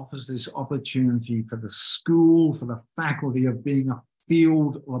really offers this opportunity for the school, for the faculty, of being a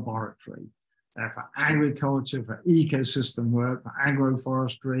field laboratory for agriculture, for ecosystem work, for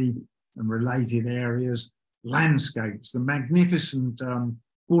agroforestry and related areas, landscapes, the magnificent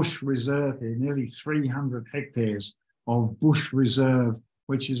bush reserve here, nearly 300 hectares of bush reserve,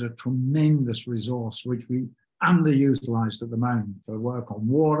 which is a tremendous resource, which we underutilized at the moment for work on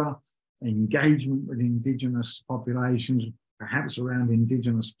water, engagement with indigenous populations, perhaps around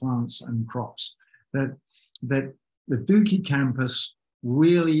indigenous plants and crops. That the Dookie Campus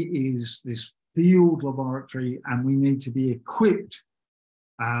really is this field laboratory, and we need to be equipped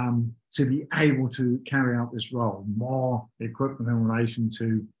to be able to carry out this role. More equipment in relation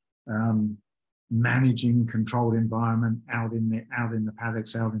to managing controlled environment out in the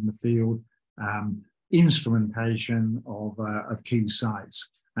paddocks, out in the field, instrumentation of key sites.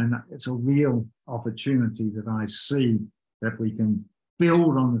 And it's a real opportunity that I see that we can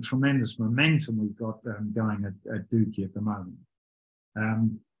build on the tremendous momentum we've got going at Dookie at the moment.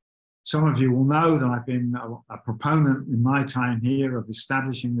 Some of you will know that I've been a proponent in my time here of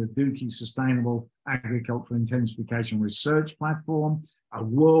establishing the Dookie Sustainable Agricultural Intensification Research Platform, a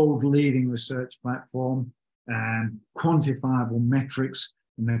world-leading research platform, and quantifiable metrics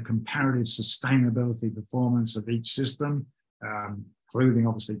in the comparative sustainability performance of each system, including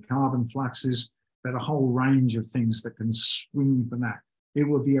obviously carbon fluxes, but a whole range of things that can swing from that. It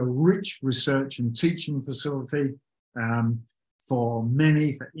will be a rich research and teaching facility for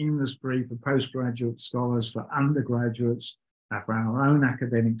many, for industry, for postgraduate scholars, for undergraduates, for our own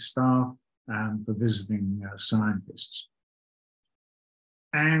academic staff, for visiting scientists.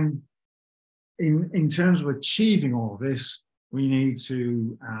 And in terms of achieving all of this, we need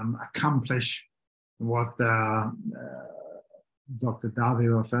to accomplish what Dr. Davi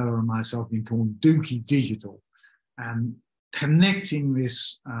Raffaella and myself have been calling Dookie Digital, and connecting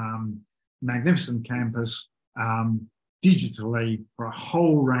this magnificent campus digitally for a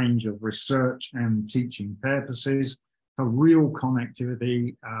whole range of research and teaching purposes, for real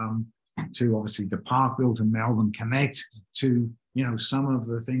connectivity to obviously the Parkville to Melbourne Connect, to some of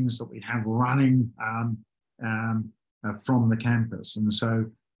the things that we have running from the campus. And so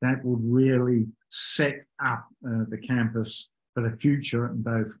that would really set up the campus for the future in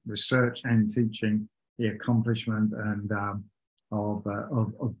both research and teaching, the accomplishment and of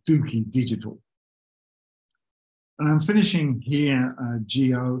Dookie Digital. And I'm finishing here,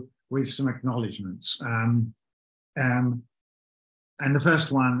 Gio, with some acknowledgements. And the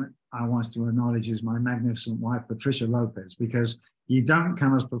first one I want to acknowledge is my magnificent wife, Patricia Lopez, because you don't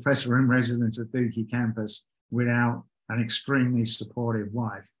come as professor in residence at Dookie Campus without an extremely supportive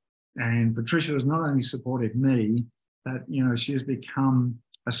wife. And Patricia has not only supported me, but she has become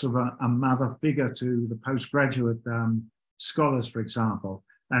a sort of a mother figure to the postgraduate scholars, for example.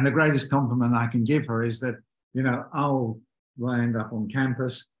 And the greatest compliment I can give her is that I'll land up on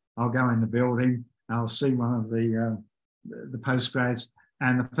campus, I'll go in the building, I'll see one of the postgrads,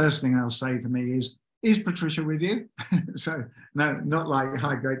 and the first thing they'll say to me is Patricia with you? So no, not like,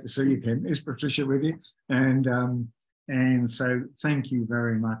 hi, great to see you, Kim. Is Patricia with you? And so thank you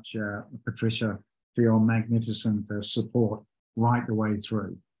very much, Patricia, for your magnificent support right the way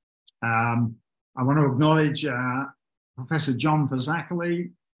through. I want to acknowledge Professor John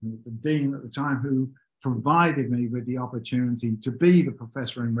Fazackerley, the dean at the time, who provided me with the opportunity to be the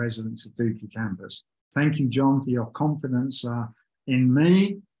professor in residence at Dookie Campus. Thank you, John, for your confidence in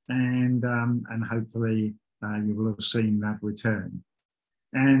me, and hopefully you will have seen that return.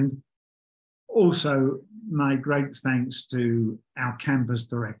 And also, my great thanks to our campus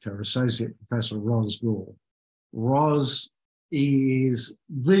director, Associate Professor Ros Gore. Ros is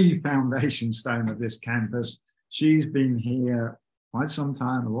the foundation stone of this campus. She's been here quite some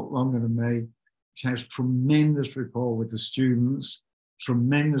time, a lot longer than me. She has tremendous rapport with the students,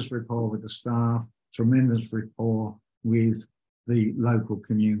 tremendous rapport with the staff, tremendous rapport with the local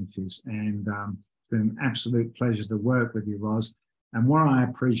communities. And it's been an absolute pleasure to work with you, Ros. And what I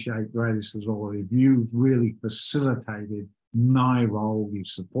appreciate greatest is all of you. You've really facilitated my role. You've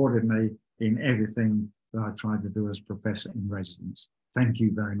supported me in everything that I tried to do as professor in residence. Thank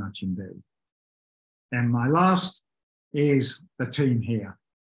you very much indeed. And my last is the team here.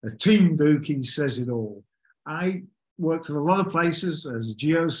 The team Dookie says it all. I worked at a lot of places, as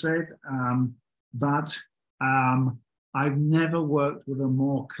Gio said, but I've never worked with a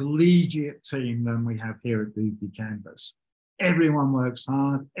more collegiate team than we have here at Dookie Campus. Everyone works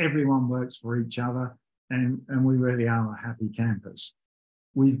hard, everyone works for each other, and we really are a happy campus.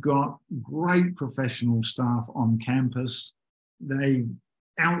 We've got great professional staff on campus. They're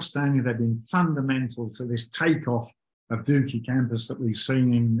outstanding. They've been fundamental to this takeoff of Dookie Campus that we've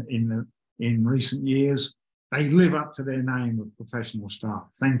seen in recent years. They live up to their name of professional staff.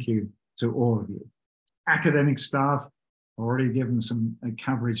 Thank you to all of you. Academic staff, already given some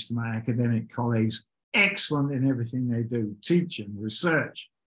coverage to my academic colleagues, excellent in everything they do, teaching, research,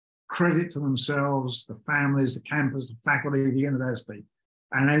 credit to themselves, the families, the campus, the faculty, the university.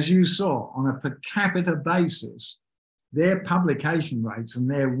 And as you saw, on a per capita basis, their publication rates and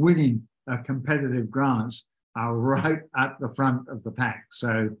their winning competitive grants are right at the front of the pack.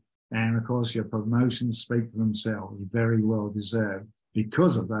 So, and of course, your promotions speak for themselves, very well deserved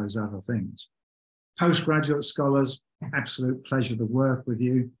because of those other things. Postgraduate scholars, absolute pleasure to work with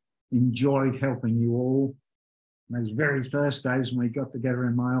you. Enjoyed helping you all. Those very first days when we got together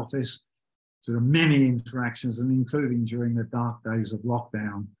in my office, there were many interactions, and including during the dark days of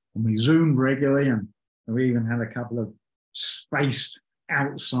lockdown, and we Zoomed regularly, and we even had a couple of spaced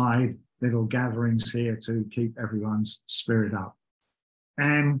outside little gatherings here to keep everyone's spirit up.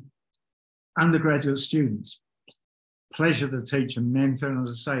 And undergraduate students, pleasure to teach and mentor. And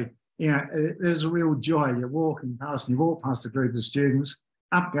as I say, you know, there's a real joy. You're walking past, and you walk past a group of students,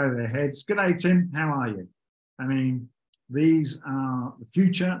 up go their heads. Good day, Tim, how are you? I mean, these are the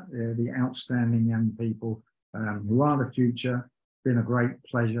future. They're the outstanding young people who are the future. Been a great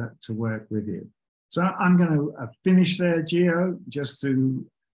pleasure to work with you. So I'm going to finish there, Gio, just to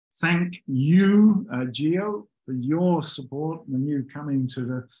thank you, Gio, for your support when you come into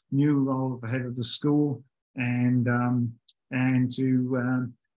the new role of the head of the school, and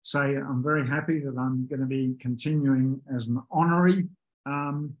to say I'm very happy that I'm going to be continuing as an honorary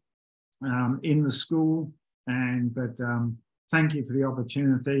in the school. But thank you for the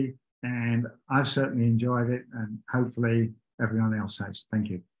opportunity, and I've certainly enjoyed it, and hopefully everyone else has. Thank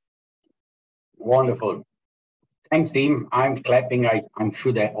you. Wonderful. Thanks, Tim. I'm clapping. I'm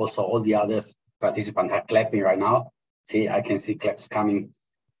sure that also all the other participants are clapping right now. See, I can see claps coming.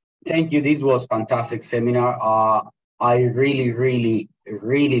 Thank you. This was fantastic seminar. I really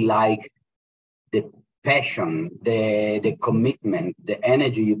like the passion, the commitment, the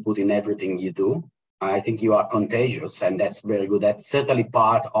energy you put in everything you do. I think you are contagious, and that's very good. That's certainly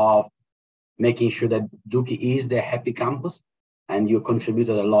part of making sure that Dookie is the happy campus, and you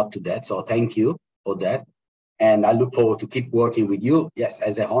contributed a lot to that. So thank you for that. And I look forward to keep working with you. Yes,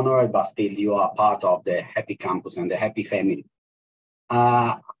 as a honorary, but still you are part of the happy campus and the happy family.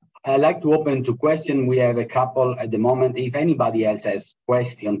 I'd like to open to question. We have a couple at the moment. If anybody else has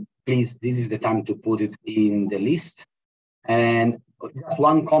question, please, this is the time to put it in the list. And just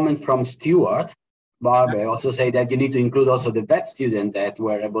one comment from Stuart. Barbara also say that you need to include also the vet student that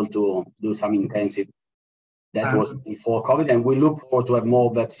were able to do some intensive. That was before COVID, and we look forward to have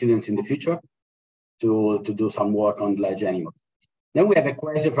more vet students in the future to do some work on large animals. Then we have a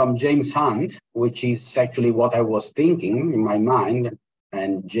question from James Hunt, which is actually what I was thinking in my mind,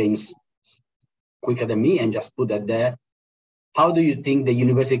 and James quicker than me and just put that there. How do you think the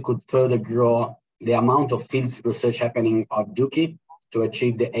university could further grow the amount of field research happening at Dookie to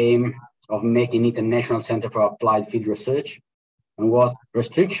achieve the aim of making it a national center for applied field research? And what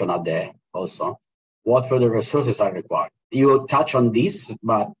restrictions are there also? What further resources are required? You touch on this,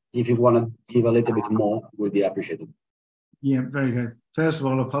 but if you want to give a little bit more, would be appreciated. Yeah, very good. First of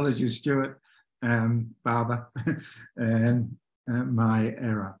all, apologies, Stuart, Barbara, my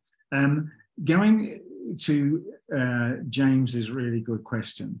error. Going to James's really good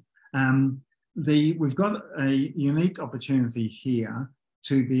question. We've got a unique opportunity here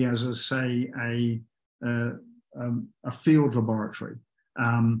to be, as I say, a field laboratory,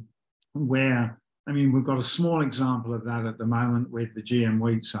 where, I mean, we've got a small example of that at the moment with the GM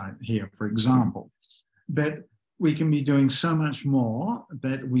wheat site here, for example. But we can be doing so much more,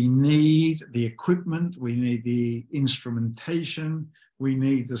 but we need the equipment, we need the instrumentation, we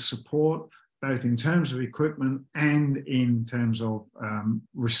need the support, both in terms of equipment and in terms of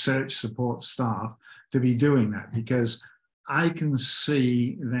research support staff to be doing that, because I can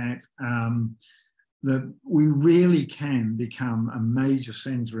see that that we really can become a major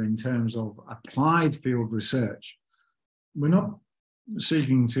centre in terms of applied field research. We're not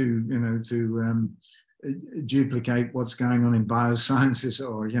seeking to, you know, to duplicate what's going on in biosciences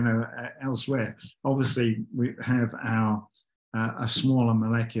or, you know, elsewhere. Obviously, we have our a smaller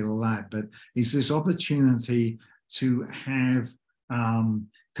molecular lab, but it's this opportunity to have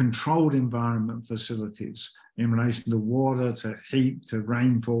controlled environment facilities in relation to water, to heat, to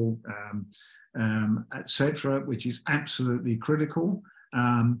rainfall, etc., which is absolutely critical.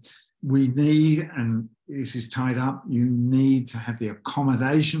 We need, and this is tied up, you need to have the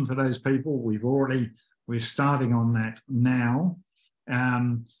accommodation for those people. We're starting on that now.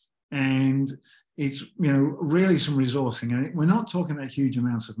 And it's, you know, really some resourcing. And we're not talking about huge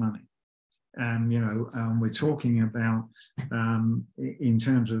amounts of money. You know, we're talking about, in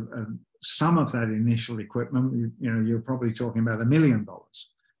terms of some of that initial equipment, you know, you're probably talking about $1 million.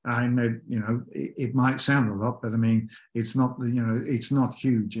 I know, you know, it might sound a lot, but I mean, it's not, you know, it's not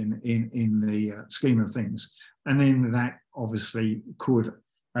huge in the scheme of things. And then that obviously could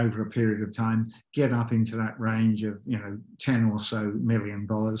over a period of time, get up into that range of, you know, $10 or so million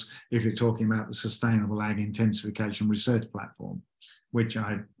if you're talking about the Sustainable Ag Intensification Research Platform, which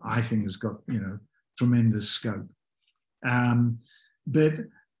I think has got, you know, tremendous scope.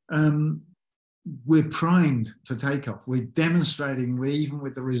 We're primed for takeoff. We're demonstrating, even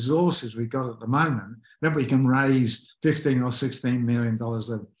with the resources we've got at the moment, that we can raise $15 or $16 million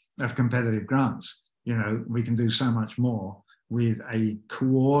of competitive grants. You know, we can do so much more with a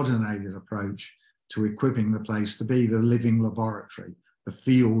coordinated approach to equipping the place to be the living laboratory, the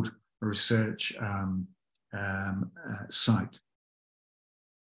field research site.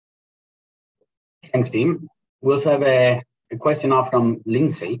 Thanks, Tim. We also have a question now from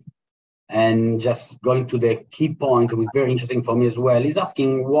Lindsay. And just going to the key point, which is very interesting for me as well, is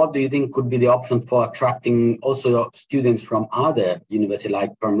asking, what do you think could be the option for attracting also students from other universities,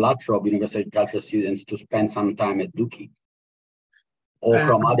 like from La Trobe University Agricultural students, to spend some time at Dookie? Or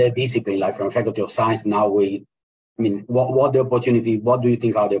from other disciplines, like from Faculty of Science, what do you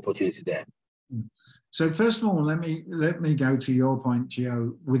think are the opportunities there? So first of all, let me go to your point,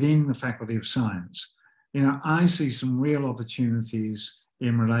 Gio, within the Faculty of Science. You know, I see some real opportunities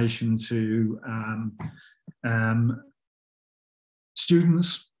in relation to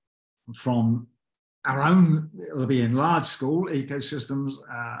students from our own, it'll be in large school, ecosystems,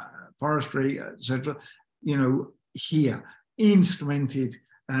 forestry, etc., you know, here, instrumented,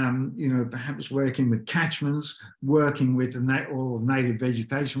 you know, perhaps working with catchments, working with all of native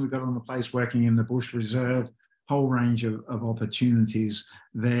vegetation we've got on the place, working in the bush reserve, whole range of opportunities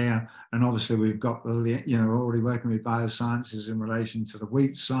there. And obviously we've got, you know, already working with biosciences in relation to the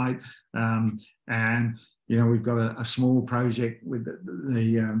wheat site. And, you know, we've got a small project with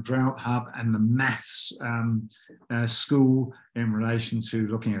the Drought Hub and the maths school in relation to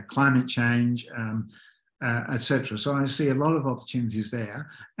looking at climate change, etc. So I see a lot of opportunities there.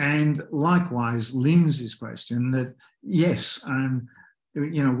 And likewise, Lindsay's question that, yes,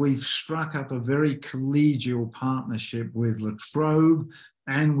 you know, we've struck up a very collegial partnership with La Trobe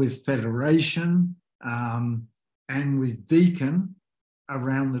and with Federation and with Deakin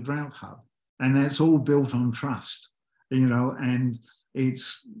around the Drought Hub. And that's all built on trust, you know, and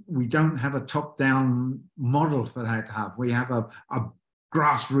we don't have a top-down model for that hub. We have a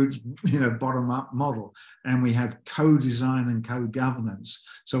grassroots, you know, bottom-up model, and we have co-design and co-governance.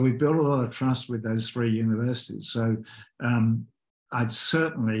 So we built a lot of trust with those three universities. So I'd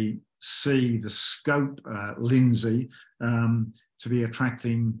certainly see the scope, Lindsay, to be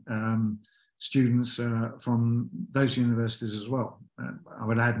attracting students from those universities as well. I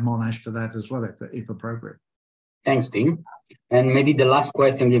would add Monash to that as well, if appropriate. Thanks, Tim. And maybe the last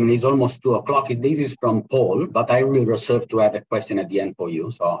question, given it's almost 2 o'clock, this is from Paul, but I will reserve to have a question at the end for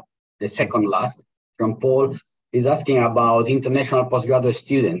you. So the second last from Paul is asking about international postgraduate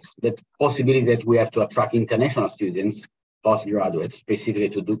students, the possibility that we have to attract international students, postgraduates, specifically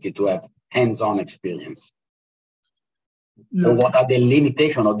to Dookie, to have hands-on experience. So what are the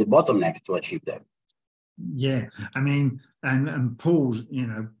limitations or the bottleneck to achieve that? Yeah, I mean, and Paul, you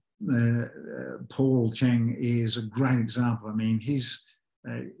know, Paul Cheng is a great example. I mean, he's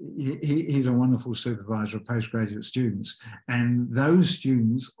a wonderful supervisor of postgraduate students, and those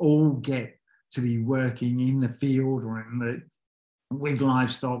students all get to be working in the field or with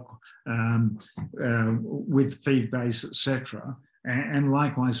livestock, with feed base, etc. And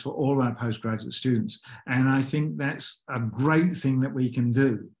likewise for all our postgraduate students. And I think that's a great thing that we can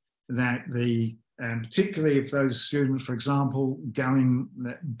do, that particularly if those students, for example, going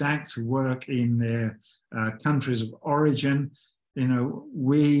back to work in their countries of origin, you know,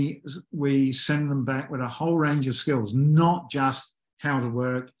 we send them back with a whole range of skills, not just how to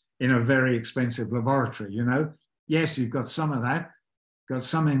work in a very expensive laboratory, you know. Yes, you've got some of that, got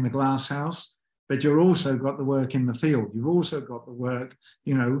some in the glass house, but you've also got the work in the field. You've also got the work,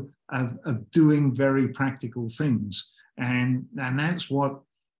 you know, of doing very practical things. And that's what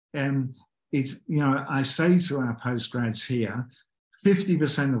it's, you know, I say to our postgrads here,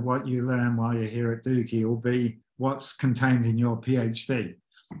 50% of what you learn while you're here at Dookie will be what's contained in your PhD.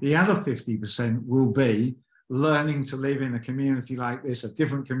 The other 50% will be learning to live in a community like this, a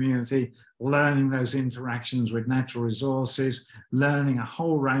different community, learning those interactions with natural resources, learning a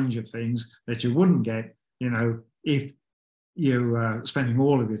whole range of things that you wouldn't get, you know, if you spending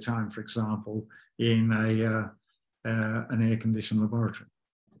all of your time, for example, in an air-conditioned laboratory.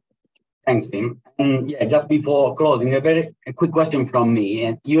 Thanks, Tim. And yeah, just before closing, a quick question from me.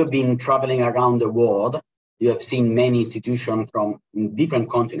 And you have been traveling around the world. You have seen many institutions from different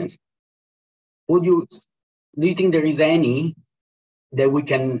continents. Do you think there is any that we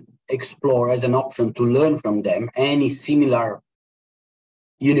can explore as an option to learn from them? Any similar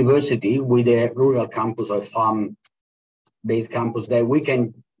university with a rural campus or farm-based campus that we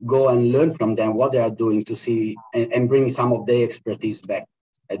can go and learn from them what they are doing to see and bring some of their expertise back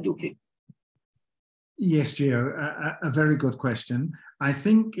at Dookie? Yes, Gio, a very good question. I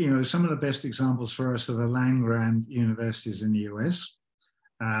think, you know, some of the best examples for us are the land-grant universities in the US.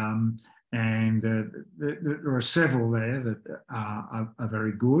 And there are several there that are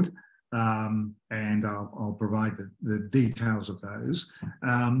very good. And I'll provide the details of those.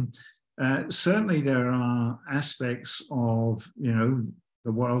 Certainly there are aspects of, you know,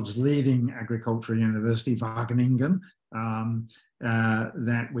 the world's leading agricultural university, Wageningen,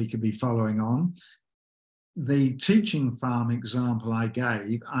 that we could be following on. The teaching farm example I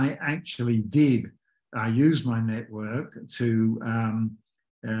gave, I actually did. I used my network to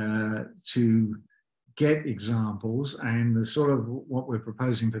get examples, and the sort of what we're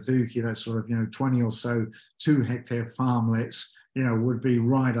proposing for Dookie, that sort of, you know, 20 or so 2-hectare farmlets, you know, would be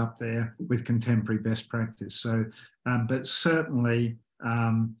right up there with contemporary best practice. So, but certainly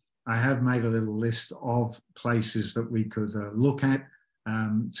I have made a little list of places that we could look at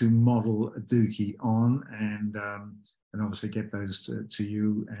to model Dookie on, and obviously get those to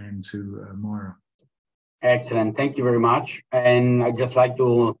you and to Moira. Excellent, thank you very much. And I'd just like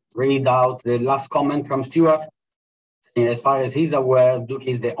to read out the last comment from Stuart. As far as he's aware, Dookie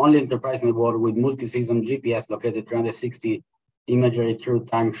is the only enterprise in the world with multi-season GPS located 360 imagery through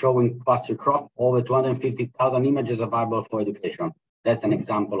time showing pasture crop, over 250,000 images available for education. That's an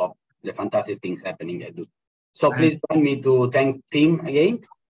example of the fantastic things happening at Dookie. So please join me to thank Tim again.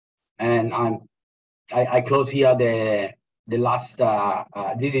 And I close here the last,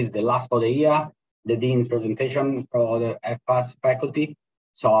 this is the last for the year, the Dean's presentation for the FPAS faculty.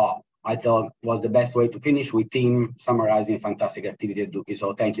 So I thought was the best way to finish with Tim summarizing fantastic activity at Dookie.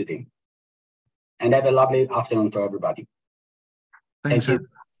 So thank you, Tim. And have a lovely afternoon to everybody. Thanks. Thank you.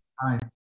 Bye.